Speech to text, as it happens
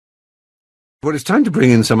Well, it's time to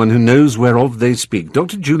bring in someone who knows whereof they speak.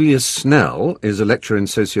 Dr. Julia Snell is a lecturer in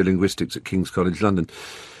sociolinguistics at King's College London.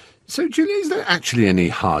 So, Julia, is there actually any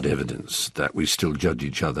hard evidence that we still judge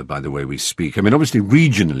each other by the way we speak? I mean, obviously,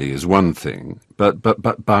 regionally is one thing, but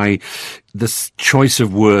by the choice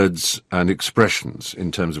of words and expressions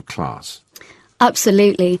in terms of class?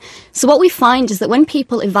 Absolutely. So what we find is that when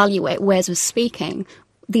people evaluate ways of speaking,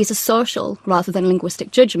 these are social rather than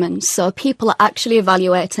linguistic judgments. So people are actually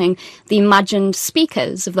evaluating the imagined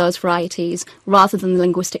speakers of those varieties rather than the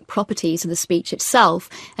linguistic properties of the speech itself.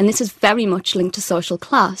 And this is very much linked to social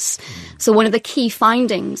class. So one of the key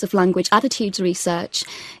findings of language attitudes research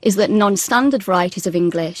is that non-standard varieties of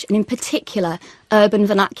English, and in particular urban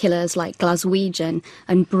vernaculars like Glaswegian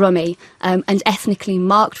and Brummie, and ethnically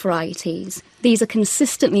marked varieties, these are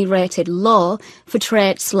consistently rated low for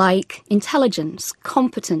traits like intelligence,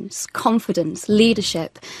 competence, confidence,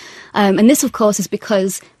 leadership. And this, of course, is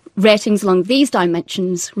because ratings along these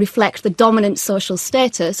dimensions reflect the dominant social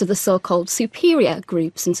status of the so-called superior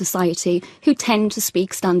groups in society who tend to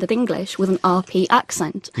speak standard English with an RP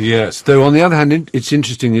accent. Yes, though on the other hand, it's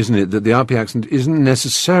interesting, isn't it, that the RP accent isn't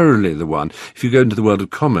necessarily the one. If you go into the world of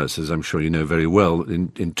commerce, as I'm sure you know very well,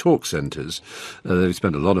 in talk centres, they've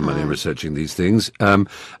spent a lot of money researching these things,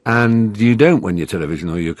 and you don't, when your television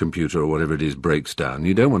or your computer or whatever it is breaks down,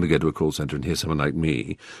 you don't want to go to a call centre and hear someone like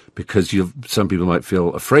me, because some people might feel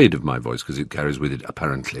afraid of my voice because it carries with it,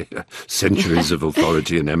 apparently, centuries of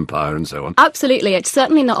authority and empire and so on. Absolutely. It's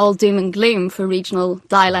certainly not all doom and gloom for regional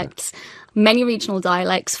dialects. Many regional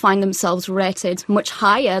dialects find themselves rated much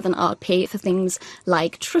higher than RP for things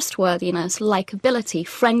like trustworthiness, likability,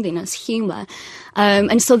 friendliness, humour.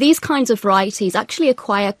 And so these kinds of varieties actually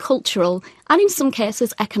acquire cultural and in some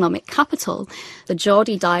cases economic capital. The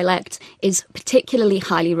Geordie dialect is particularly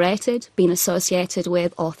highly rated, being associated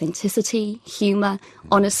with authenticity, humour,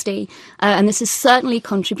 honesty, and this has certainly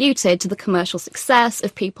contributed to the commercial success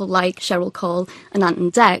of people like Cheryl Cole and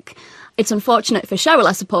Anton Deck. It's unfortunate for Cheryl,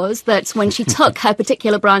 I suppose, that when she took her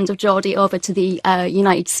particular brand of Geordie over to the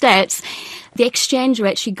United States, the exchange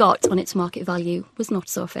rate she got on its market value was not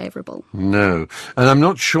so favourable. No. And I'm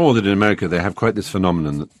not sure that in America they have quite this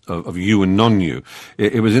phenomenon of you and non-you.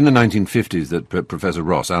 It was in the 1950s that Professor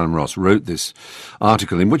Alan Ross, wrote this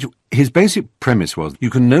article in which his basic premise was you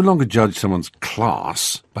can no longer judge someone's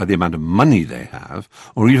class by the amount of money they have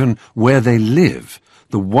or even where they live.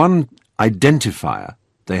 The one identifier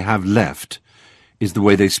they have left is the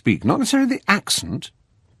way they speak. Not necessarily the accent,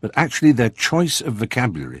 but actually their choice of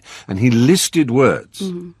vocabulary. And he listed words,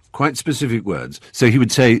 quite specific words. So he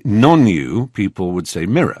would say non-you people would say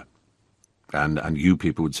mirror, and you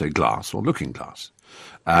people would say glass or looking glass.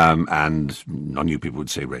 And non-you people would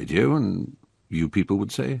say radio, and you people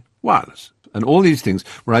would say wireless. And all these things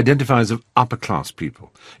were identifiers of upper-class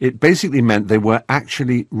people. It basically meant they were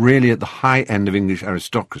actually really at the high end of English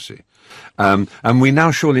aristocracy. And we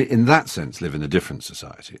now surely, in that sense, live in a different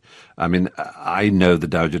society. I mean, I know the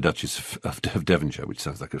Dowager Duchess of Devonshire, which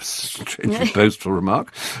sounds like a strangely boastful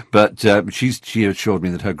remark, but she assured me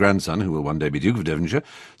that her grandson, who will one day be Duke of Devonshire,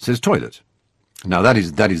 says toilet. Now, that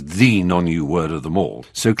is the non-you word of them all.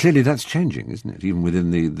 So clearly that's changing, isn't it, even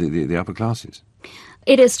within the upper classes?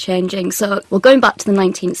 It is changing. So, going back to the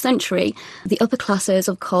 19th century, the upper classes,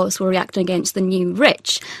 of course, were reacting against the new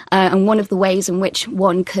rich. And one of the ways in which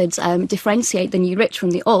one could differentiate the new rich from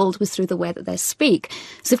the old was through the way that they speak.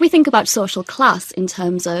 So if we think about social class in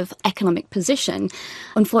terms of economic position,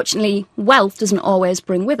 unfortunately, wealth doesn't always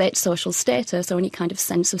bring with it social status or any kind of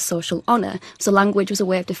sense of social honour. So language was a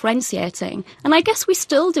way of differentiating. And I guess we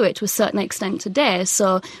still do it to a certain extent today.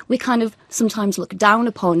 So we kind of sometimes look down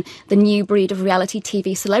upon the new breed of reality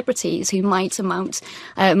TV celebrities who might amount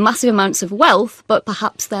massive amounts of wealth, but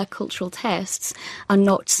perhaps their cultural tastes are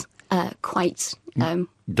not quite...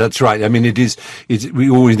 That's right. I mean, we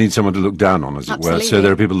always need someone to look down on, as it were. So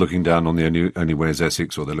there are people looking down on the only way is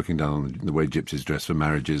Essex, or they're looking down on the way gypsies dress for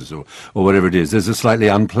marriages, or whatever it is. There's a slightly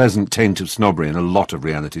unpleasant taint of snobbery in a lot of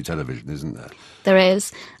reality television, isn't there? There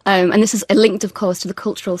is. And this is linked, of course, to the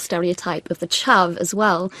cultural stereotype of the chav as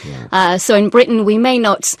well. Yeah. So in Britain, we may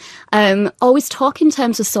not always talk in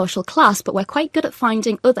terms of social class, but we're quite good at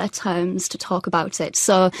finding other terms to talk about it.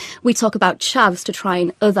 So we talk about chavs to try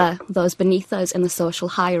and other those beneath us in the social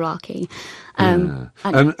hierarchy. And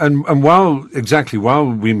while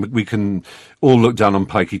we can all look down on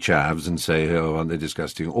pikey chavs and say, oh, aren't they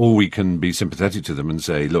disgusting? Or we can be sympathetic to them and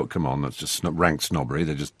say, look, come on, that's just rank snobbery.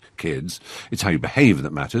 They're just kids. It's how you behave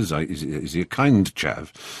that matters. Is he a kind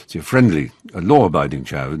chav? Is he a friendly, a law-abiding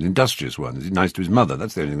chav, an industrious one? Is he nice to his mother?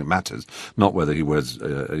 That's the only thing that matters, not whether he wears,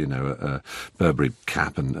 a Burberry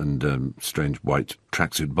cap and strange white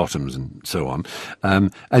tracksuit bottoms and so on.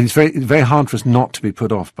 And it's very, very hard for us not to be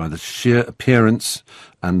put off by the sheer appearance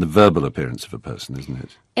and the verbal appearance of a person, isn't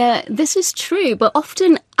it? This is true, but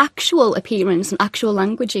often actual appearance and actual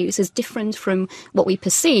language use is different from what we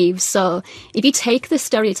perceive. So if you take the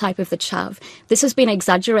stereotype of the chav, this has been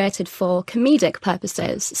exaggerated for comedic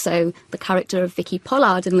purposes. So the character of Vicky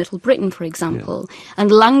Pollard in Little Britain, for example. Yeah.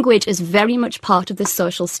 And language is very much part of this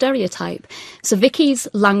social stereotype. So Vicky's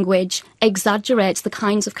language exaggerates the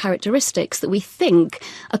kinds of characteristics that we think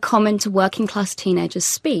are common to working class teenagers'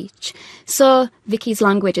 speech. So Vicky's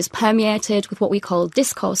language is permeated with what we call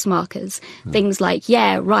discourse markers, things like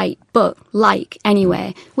yeah, right, but, like,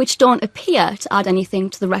 anyway, which don't appear to add anything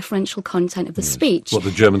to the referential content of the speech. What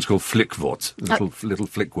the Germans call Flickworte, little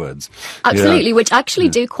flick words. Absolutely, which actually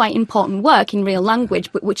do quite important work in real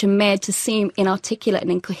language, but which are made to seem inarticulate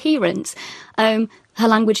and incoherent. Her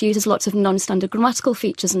language uses lots of non-standard grammatical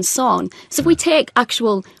features and so on. So if we take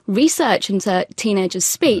actual research into teenagers'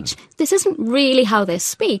 speech, this isn't really how they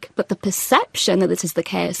speak, but the perception that this is the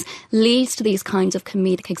case leads to these kinds of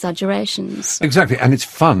comedic exaggerations. Exactly, and it's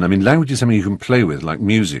fun. I mean, language is something you can play with, like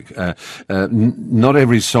music. Not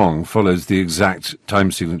every song follows the exact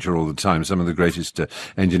time signature all the time. Some of the greatest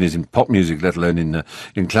engineers in pop music, let alone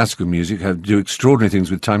in classical music, do extraordinary things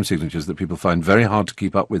with time signatures that people find very hard to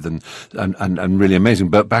keep up with and really amazing.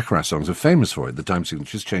 Burt Bacharach songs are famous for it. The time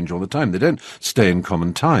signatures change all the time. They don't stay in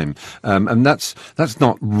common time. And that's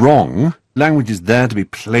not wrong. Language is there to be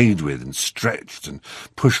played with and stretched and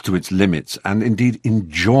pushed to its limits and indeed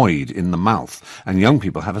enjoyed in the mouth. And young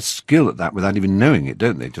people have a skill at that without even knowing it,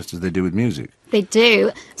 don't they? Just as they do with music. They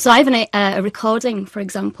do. So I have a recording, for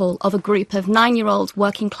example, of a group of 9-year-old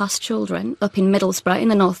working class children up in Middlesbrough in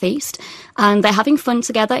the northeast, and they're having fun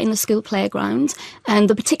together in the school playground. And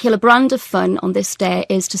the particular brand of fun on this day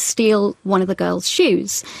is to steal one of the girls'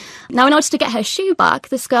 shoes. Now, in order to get her shoe back,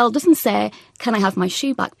 this girl doesn't say, "Can I have my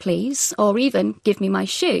shoe back, please?" or even, "Give me my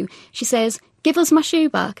shoe." She says, "Give us my shoe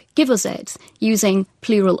back, give us it," using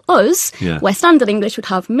plural us, where standard English would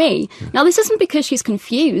have me. Now, this isn't because she's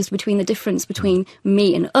confused between the difference between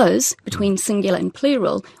me and us, between singular and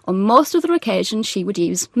plural. On most other occasions, she would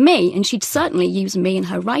use me, and she'd certainly use me in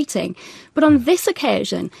her writing. But on this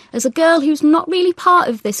occasion, as a girl who's not really part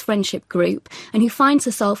of this friendship group, and who finds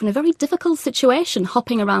herself in a very difficult situation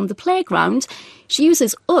hopping around the playground, she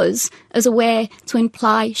uses us as a way to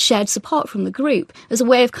imply shared support from the group, as a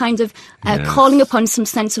way of kind of calling upon some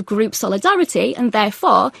sense of group solidarity and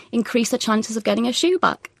therefore increase the chances of getting a shoe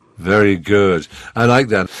back. Very good. I like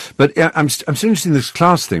that. But I'm still interested in this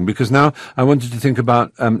class thing because now I wanted to think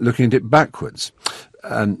about looking at it backwards.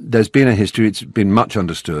 And there's been a history, it's been much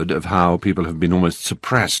understood, of how people have been almost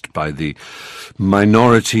suppressed by the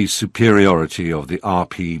minority superiority of the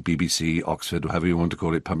RP, BBC, Oxford, whatever you want to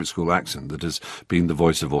call it, public school accent that has been the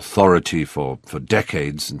voice of authority for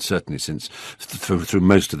decades and certainly since through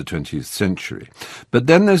most of the 20th century. But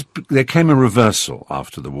then there came a reversal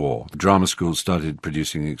after the war. The drama schools started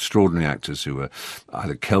producing extraordinary actors who were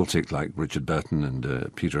either Celtic, like Richard Burton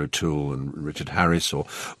and Peter O'Toole and Richard Harris,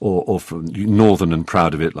 or from Northern and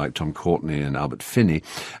proud of it, like Tom Courtenay and Albert Finney,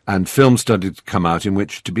 and films started to come out in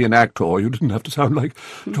which, to be an actor, you didn't have to sound like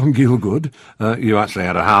John Gielgud. You actually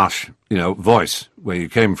had a harsh, voice where you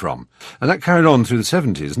came from. And that carried on through the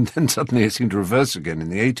 70s, and then suddenly it seemed to reverse again in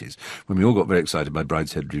the 80s, when we all got very excited by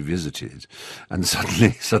Brideshead Revisited. And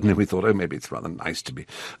suddenly we thought, maybe it's rather nice to be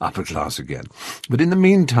upper class again. But in the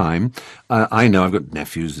meantime, I know I've got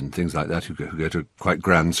nephews and things like that who go to quite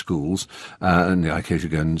grand schools, and I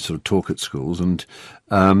occasionally go and sort of talk at schools, and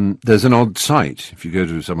there's an odd sight. If you go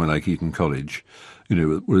to somewhere like Eton College,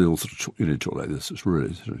 we all sort of, talk like this. It's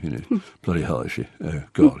really, bloody harsh. Oh,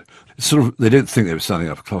 God. It's sort of, they don't think they were standing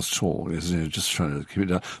up class at all. It's, just trying to keep it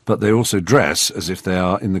down. But they also dress as if they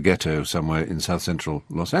are in the ghetto somewhere in South Central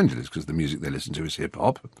Los Angeles, because the music they listen to is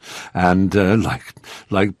hip-hop, and like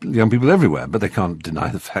young people everywhere. But they can't deny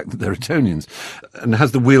the fact that they're Etonians. And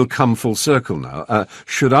has the wheel come full circle now?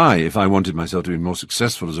 Should I, if I wanted myself to be more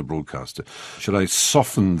successful as a broadcaster, should I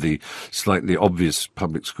soften the slightly obvious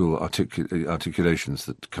public school articulation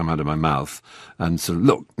that come out of my mouth and sort of,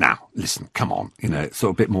 look, now, listen, come on,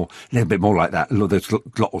 sort of a little bit more like that. Those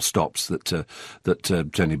glottal stops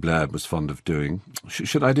that Tony Blair was fond of doing.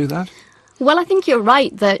 Should I do that? Well, I think you're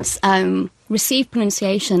right that received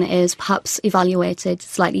pronunciation is perhaps evaluated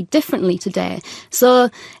slightly differently today. So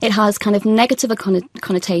it has kind of negative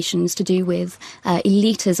connotations to do with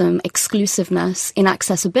elitism, exclusiveness,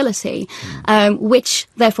 inaccessibility, which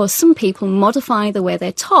therefore some people modify the way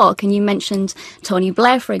they talk. And you mentioned Tony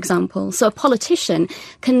Blair, for example. So a politician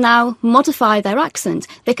can now modify their accent.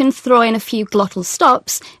 They can throw in a few glottal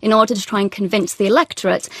stops in order to try and convince the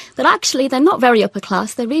electorate that actually they're not very upper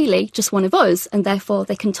class, they're really just one of us, and therefore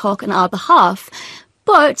they can talk on our behalf.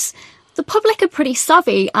 But the public are pretty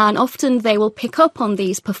savvy, and often they will pick up on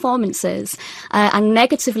these performances and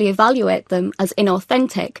negatively evaluate them as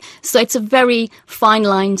inauthentic. So it's a very fine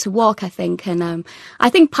line to walk, I think. And I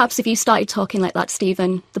think perhaps if you started talking like that,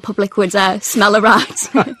 Stephen, the public would smell a rat.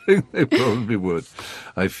 I think they probably would.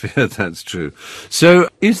 I fear that's true. So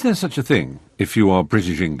is there such a thing, if you are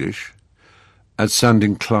British English, as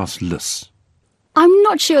sounding classless? I'm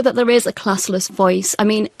not sure that there is a classless voice. I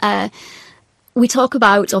mean, we talk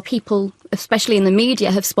about, or people, especially in the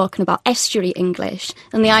media, have spoken about estuary English,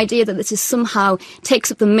 and the idea that this is somehow takes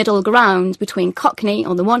up the middle ground between Cockney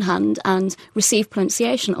on the one hand and received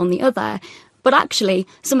pronunciation on the other. But actually,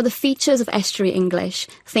 some of the features of estuary English,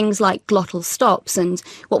 things like glottal stops and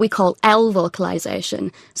what we call L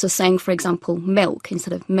vocalisation, so saying, for example, milk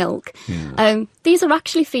instead of milk, these are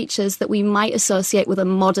actually features that we might associate with a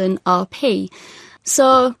modern RP.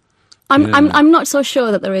 So I'm not so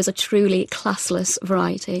sure that there is a truly classless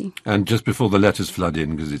variety. And just before the letters flood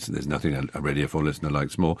in, because there's nothing a Radio 4 listener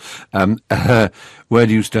likes more, where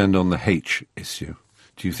do you stand on the H issue?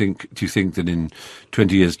 Do you think that in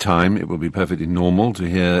 20 years' time it will be perfectly normal to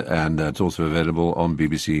hear, and it's also available on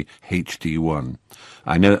BBC HD1?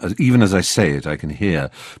 I know, even as I say it, I can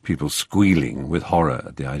hear people squealing with horror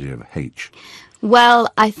at the idea of H.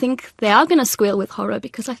 Well, I think they are going to squeal with horror,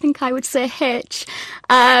 because I think I would say H.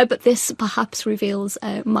 But this perhaps reveals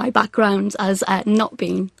my background as not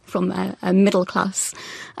being from a middle-class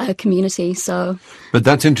community. So, but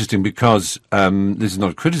that's interesting, because this is not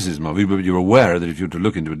a criticism of you, but you're aware that if you were to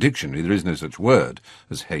look into a dictionary, there is no such word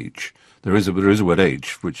as H. There is a word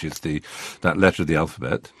H, which is that letter of the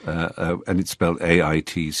alphabet, and it's spelled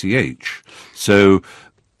AITCH. So,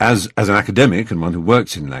 as an academic and one who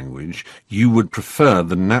works in language, you would prefer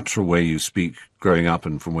the natural way you speak growing up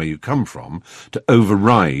and from where you come from to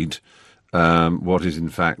override what is, in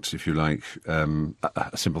fact, if you like,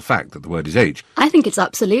 a simple fact that the word is H. I think it's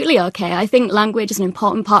absolutely okay. I think language is an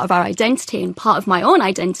important part of our identity, and part of my own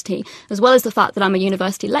identity, as well as the fact that I'm a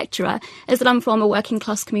university lecturer, is that I'm from a working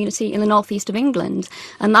class community in the northeast of England,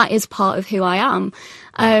 and that is part of who I am.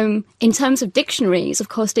 In terms of dictionaries, of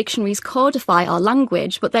course, dictionaries codify our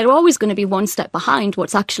language, but they're always going to be one step behind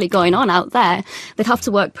what's actually going on out there. They'd have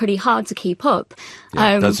to work pretty hard to keep up.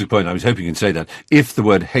 Yeah, that's the point. I was hoping you'd say that. If the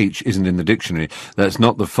word H isn't in the dictionary, that's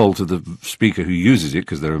not the fault of the speaker who uses it,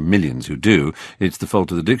 because there are millions who do. It's the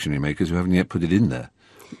fault of the dictionary makers who haven't yet put it in there.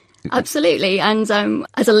 Absolutely. And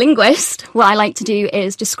as a linguist, what I like to do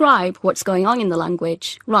is describe what's going on in the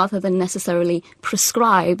language rather than necessarily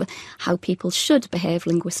prescribe how people should behave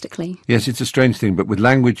linguistically. Yes, it's a strange thing, but with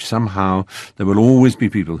language, somehow there will always be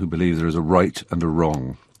people who believe there is a right and a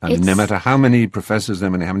wrong. And no matter how many professors, no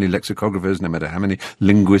matter how many lexicographers, no matter how many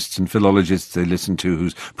linguists and philologists they listen to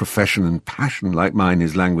whose profession and passion, like mine,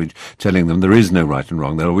 is language, telling them there is no right and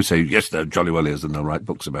wrong, they'll always say, yes, there jolly well is, and they'll write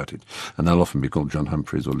books about it. And they'll often be called John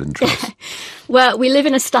Humphreys or Lynn Truss. Well, we live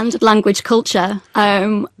in a standard language culture,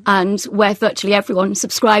 and where virtually everyone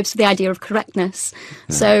subscribes to the idea of correctness.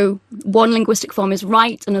 Yeah. So one linguistic form is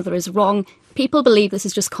right, another is wrong. People believe this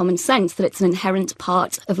is just common sense, that it's an inherent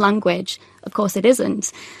part of language. Of course it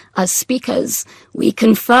isn't. As speakers, we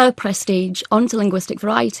confer prestige onto linguistic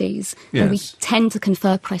varieties, yes, and we tend to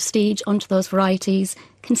confer prestige onto those varieties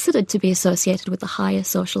considered to be associated with the higher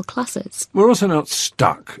social classes. We're also not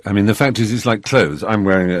stuck. I mean, the fact is, it's like clothes. I'm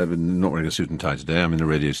not wearing a suit and tie today. I'm in a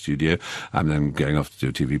radio studio. I'm then going off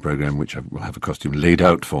to do a TV programme, which will have a costume laid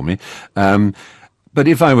out for me. But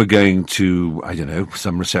if I were going to, I don't know,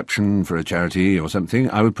 some reception for a charity or something,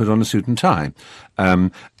 I would put on a suit and tie.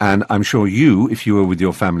 And I'm sure you, if you were with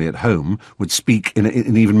your family at home, would speak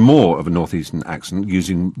in even more of a northeastern accent,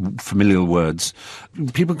 using familial words.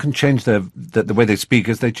 People can change the way they speak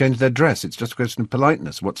as they change their dress. It's just a question of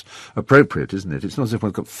politeness. What's appropriate, isn't it? It's not as if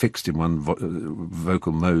one's got fixed in one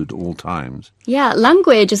vocal mode all times. Yeah,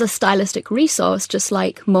 language is a stylistic resource, just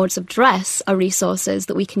like modes of dress are resources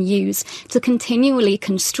that we can use to continually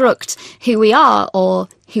construct who we are or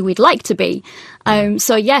who we'd like to be.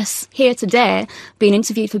 So yes, here today, being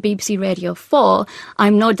interviewed for BBC Radio 4,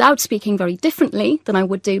 I'm no doubt speaking very differently than I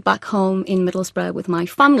would do back home in Middlesbrough with my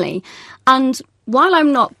family. And while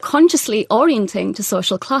I'm not consciously orienting to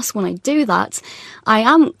social class when I do that, I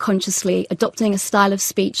am consciously adopting a style of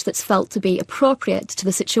speech that's felt to be appropriate to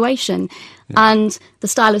the situation. Yeah. And the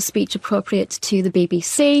style of speech appropriate to the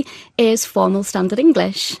BBC is formal standard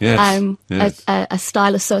English, yes. A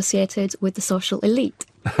style associated with the social elite.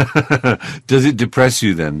 Does it depress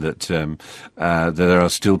you then that there are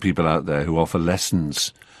still people out there who offer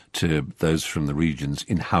lessons to those from the regions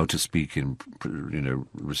in how to speak in,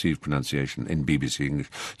 receive pronunciation in BBC English?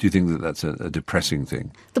 Do you think that that's a depressing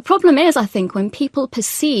thing? The problem is, I think, when people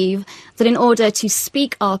perceive that in order to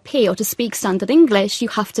speak RP or to speak standard English, you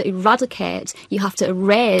have to eradicate, you have to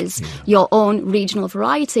erase your own regional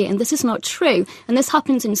variety, and this is not true. And this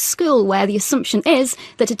happens in school, where the assumption is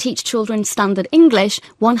that to teach children standard English,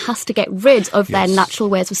 one has to get rid of their natural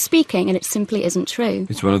ways of speaking, and it simply isn't true.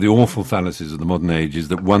 It's one of the awful fallacies of the modern age, is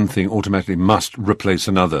that one thing automatically must replace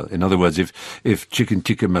another. In other words, if chicken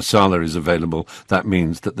tikka masala is available, that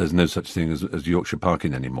means that there's no such thing as Yorkshire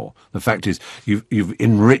Parkin anymore. The fact is, you've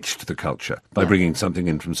enriched the culture by bringing something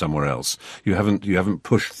in from somewhere else. You haven't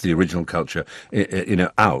pushed the original culture,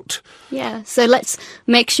 out. Yeah. So let's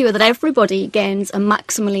make sure that everybody gains a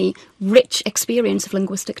maximally rich experience of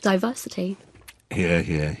linguistic diversity. Hear,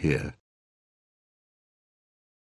 hear, hear.